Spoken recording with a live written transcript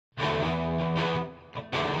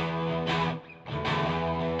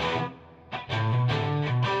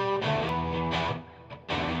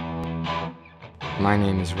My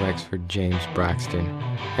name is Rexford James Braxton,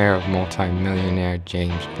 heir of multi-millionaire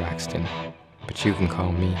James Braxton. But you can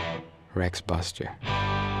call me Rex Buster.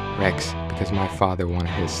 Rex because my father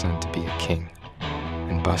wanted his son to be a king.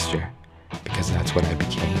 And Buster because that's what I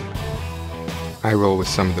became. I roll with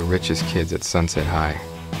some of the richest kids at Sunset High.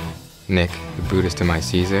 Nick, the Buddhist to my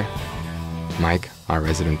Caesar. Mike, our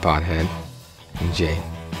resident pothead. And Jay,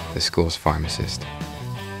 the school's pharmacist.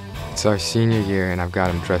 It's our senior year and I've got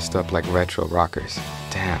them dressed up like retro rockers.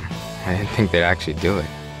 Damn, I didn't think they'd actually do it.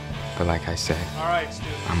 But like I said, all right,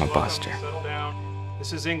 students, I'm a buster. Settle down.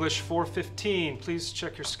 This is English 415. Please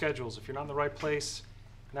check your schedules. If you're not in the right place,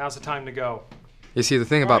 now's the time to go. You see, the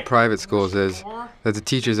thing about private schools is that the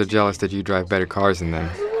teachers are jealous that you drive better cars than them.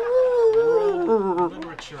 World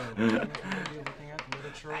literature. We're going to be looking at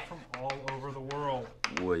literature from all over the world.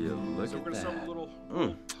 Will you look So we're at going to start that? with a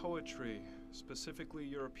little poetry, specifically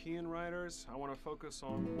European writers. I want to focus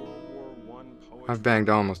on World War I poetry. I've banged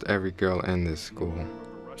almost every girl in this school.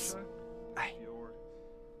 Russia. Hey.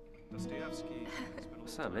 Dostoevsky.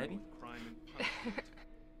 What's up, baby? Crime and Punishment.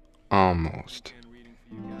 Almost. And reading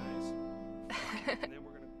for you guys. And then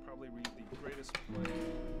we're going to probably read the greatest play.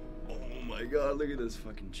 Oh my god, look at this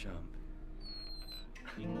fucking chump.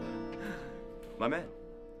 My man,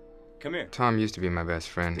 come here. Tom used to be my best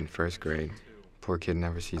friend in first grade. Poor kid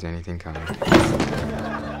never sees anything coming.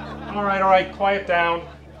 All right, quiet down.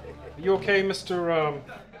 Are you okay, Mr.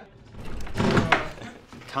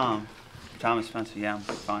 Thomas Spencer, yeah, I'm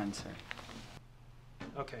fine, sir.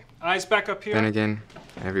 Okay, eyes back up here. Then again,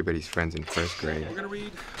 everybody's friends in first grade. We're gonna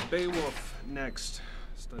read Beowulf next.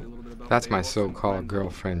 Study a little bit about That's my Beowulf so-called and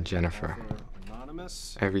girlfriend, Jennifer.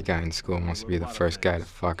 Anonymous. Every guy in school wants to be the first guy to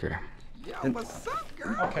fuck her.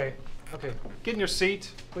 Okay, get in your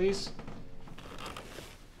seat, please.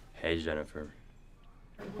 Hey, Jennifer.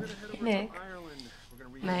 We're gonna head over Nick. to Ireland. We're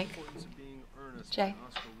gonna read Mike. The Importance of Being Earnest Jay. by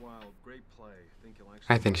Oscar Wilde. Great play. You'll I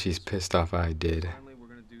actually think she's pissed off I did. Finally, we're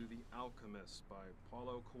gonna do The Alchemist by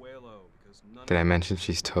Paulo Coelho because none Did I mention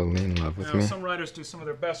she's totally in love with You know, me? some writers do some of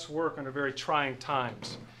their best work under very trying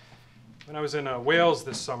times. When I was in Wales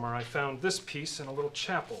this summer, I found this piece in a little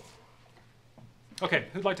chapel. Okay,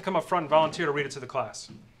 who'd like to come up front and volunteer to read it to the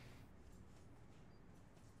class?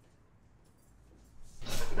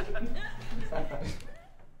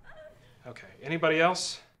 Okay, anybody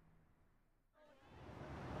else?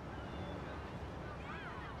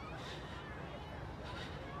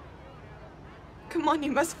 Come on,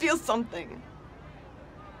 you must feel something.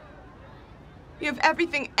 You have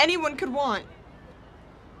everything anyone could want.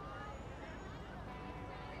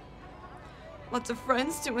 Lots of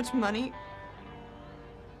friends, too much money.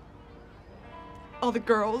 All the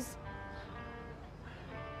girls.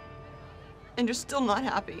 And you're still not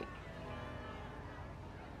happy.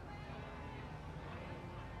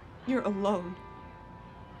 You're alone.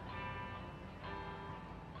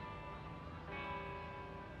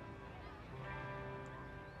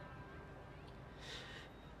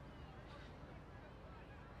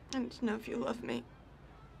 I need to know if you love me.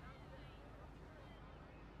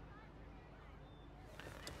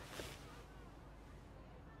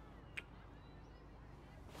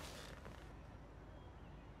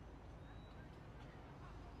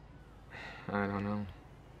 I don't know.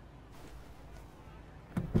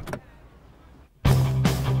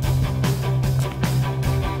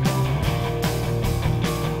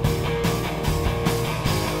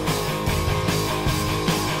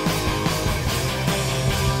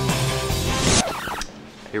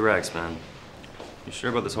 Hey, Rex, man. You sure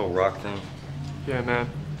about this whole rock thing? Yeah, man.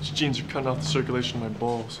 These jeans are cutting off the circulation of my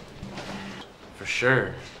balls. For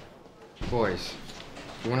sure. Boys,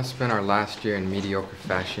 you want to spend our last year in mediocre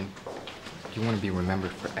fashion? You want to be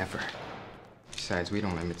remembered forever. Besides, we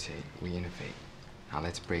don't imitate, we innovate. Now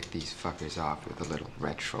let's break these fuckers off with a little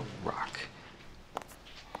retro rock.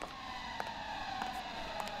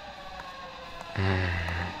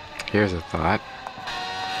 Here's a thought.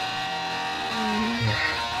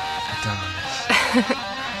 I've done on this.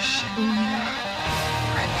 Shit.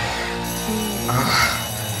 Right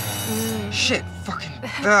there. Shit, fucking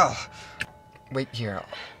bell. Wait here,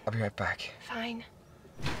 I'll be right back. Fine.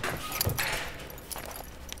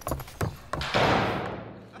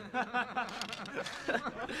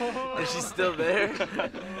 Is she still there?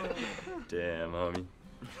 Damn, homie.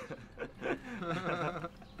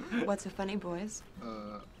 What's so funny, boys?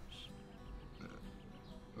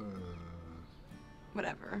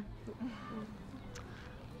 Whatever.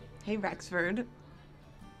 Hey, Rexford.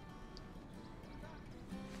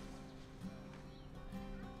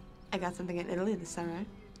 I got something in Italy this summer.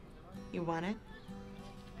 You want it?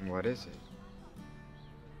 What is it?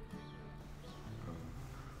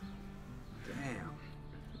 Damn.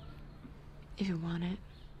 If you want it,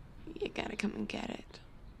 you gotta come and get it.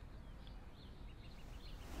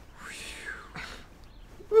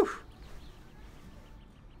 Whew.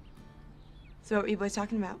 So what were you boys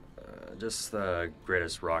talking about? Just the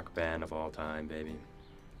greatest rock band of all time, baby.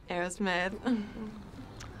 Aerosmith. And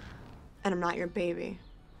I'm not your baby.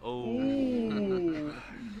 Oh.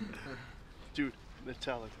 Dude,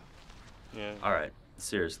 Metallica. Yeah. All right,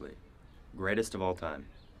 seriously. Greatest of all time.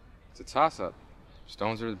 It's a toss-up.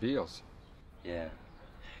 Stones or the Beatles? Yeah.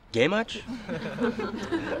 Gay much? I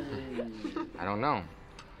don't know.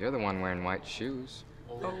 You're the one wearing white shoes.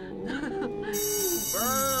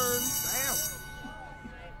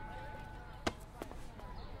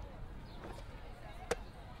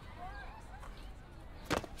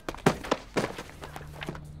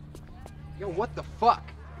 Yo, what the fuck?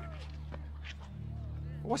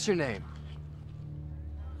 What's your name?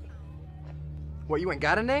 What, you ain't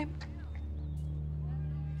got a name?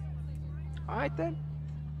 Alright then.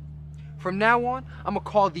 From now on, I'ma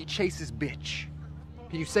call thee Chase's bitch.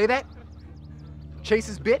 Can you say that?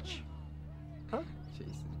 Chase's bitch? Huh?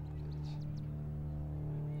 Chase's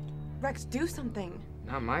Rex, do something.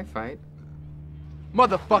 bitch. Not my fight.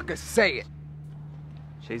 Motherfucker, say it.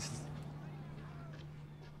 Chase's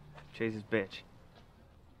bitch.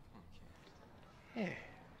 Yeah.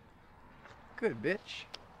 Good bitch.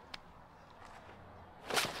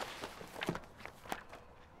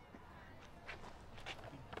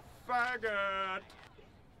 Faggot!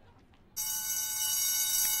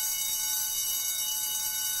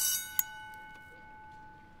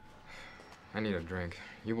 I need a drink.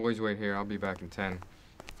 You boys wait here. I'll be back in 10.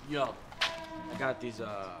 Yo, I got these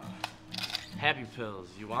happy pills.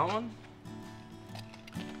 You want one?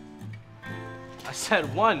 I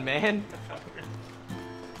said one, man.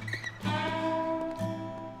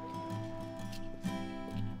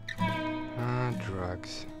 Ah,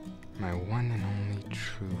 drugs. My one and only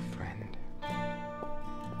true friend.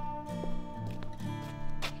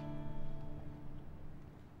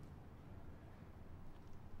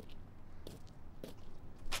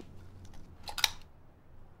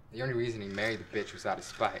 The only reason he married the bitch was out of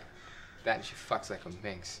spite. That and she fucks like a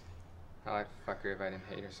minx. I'd fuck her if I didn't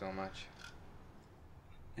hate her so much.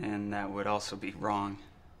 And that would also be wrong.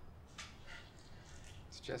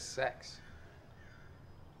 It's just sex.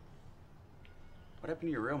 What happened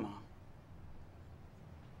to your real mom?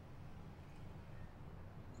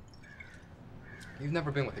 You've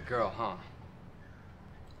never been with a girl, huh?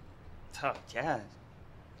 Oh, yeah.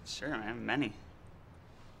 Sure, man. Many.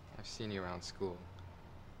 I've seen you around school.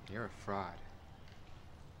 You're a fraud.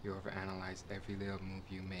 You overanalyze every little move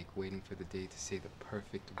you make, waiting for the day to say the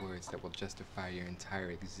perfect words that will justify your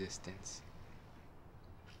entire existence.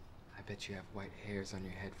 I bet you have white hairs on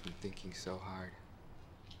your head from thinking so hard.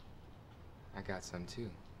 I got some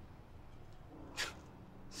too. So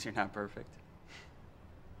you're not perfect.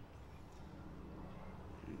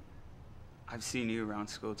 I've seen you around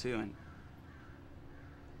school too, and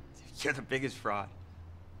you're the biggest fraud.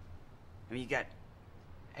 I mean, you got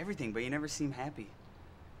everything, but you never seem happy.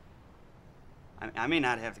 I may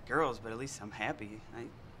not have the girls, but at least I'm happy. I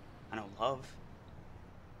know love.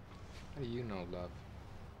 How do you know love?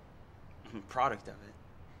 I'm a product of it.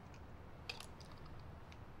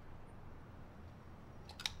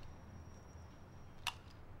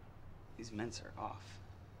 These mints are off.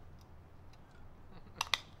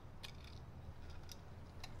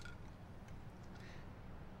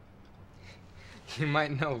 You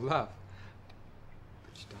might know love,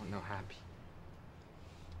 but you don't know happy.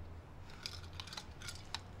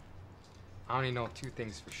 I only know two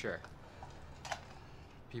things for sure.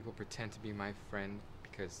 People pretend to be my friend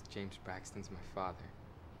because James Braxton's my father.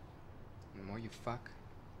 And the more you fuck,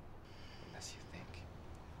 the less you think.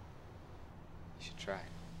 You should try.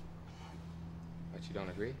 But you don't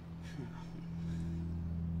agree?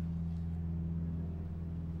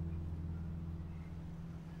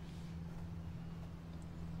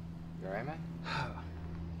 You alright, man?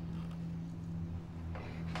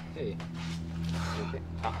 Hey. You okay?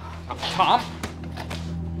 Tom? Oh,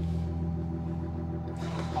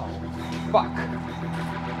 fuck.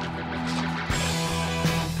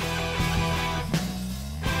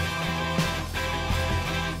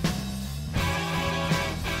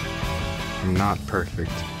 I'm not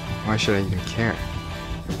perfect. Why should I even care?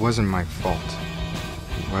 It wasn't my fault.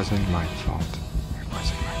 It wasn't my fault. It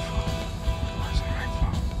wasn't my fault. It wasn't my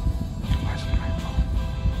fault. It wasn't my fault.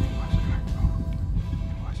 It wasn't my fault.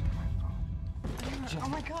 It wasn't my fault. Oh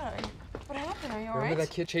my god. What happened? Are you alright? Remember that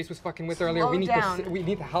kid Chase was fucking with earlier? Slow down. We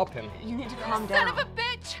need to help him. You need to calm Son down. of a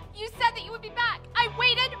bitch! You said that you would be back. I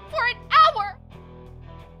waited for an hour.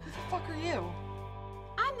 Who the fuck are you?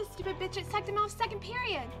 I'm the stupid bitch that sucked him off second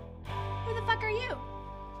period. Who the fuck are you?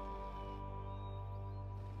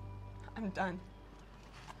 I'm done.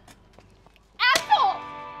 Asshole!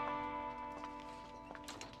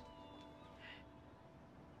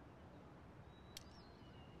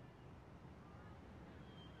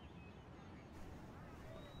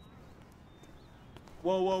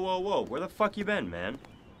 Whoa, whoa, whoa, whoa. Where the fuck you been, man?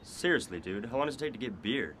 Seriously, dude. How long does it take to get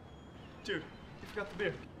beer? Dude, you forgot the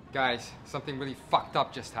beer. Guys, something really fucked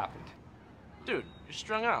up just happened. Dude, you're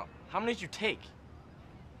strung out. How many did you take?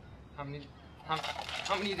 How many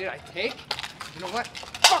did I take? You know what?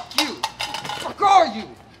 Fuck you! Fuck all you!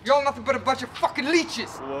 You're all nothing but a bunch of fucking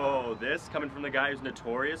leeches! Whoa, this coming from the guy who's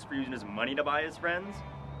notorious for using his money to buy his friends?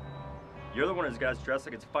 You're the one who's got us dressed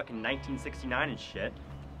like it's fucking 1969 and shit.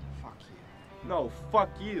 Fuck you. No, fuck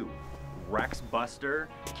you. Rex Buster,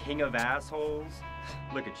 king of assholes.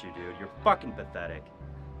 Look at you, dude. You're fucking pathetic.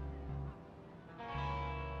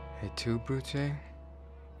 Hey, too, Brute?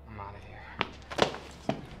 I'm out of here.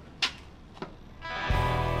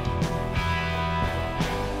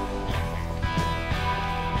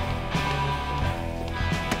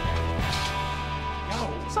 Yo,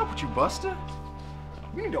 what's up with you, Buster?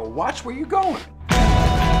 You need to watch where you're going.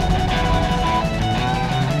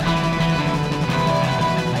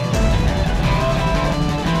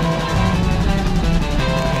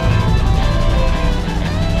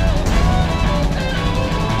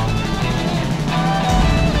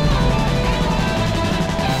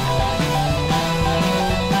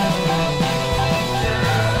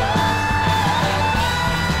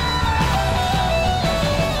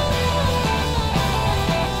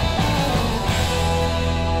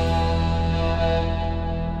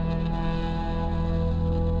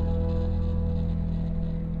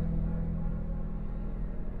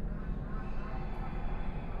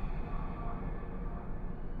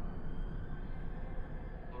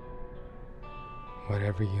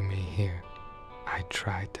 Whatever you may hear, I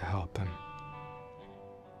tried to help him.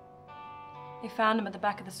 They found him at the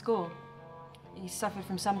back of the school. He suffered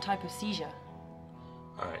from some type of seizure.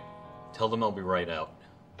 All right. Tell them I'll be right out.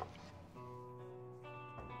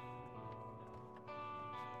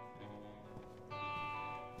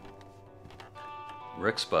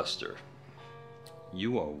 Rex Buster,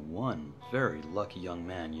 you are one very lucky young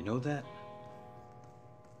man. You know that?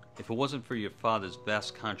 If it wasn't for your father's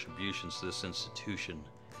vast contributions to this institution,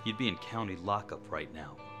 you'd be in county lockup right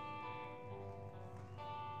now.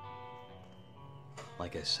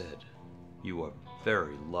 Like I said, you are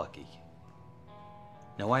very lucky.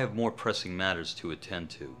 Now I have more pressing matters to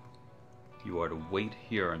attend to. You are to wait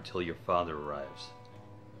here until your father arrives.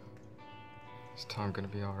 Is Tom gonna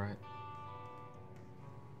be all right?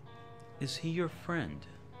 Is he your friend?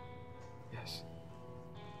 Yes.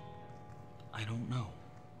 I don't know.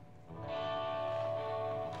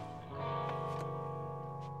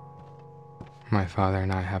 My father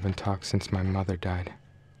and I haven't talked since my mother died.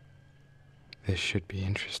 This should be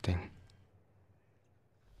interesting.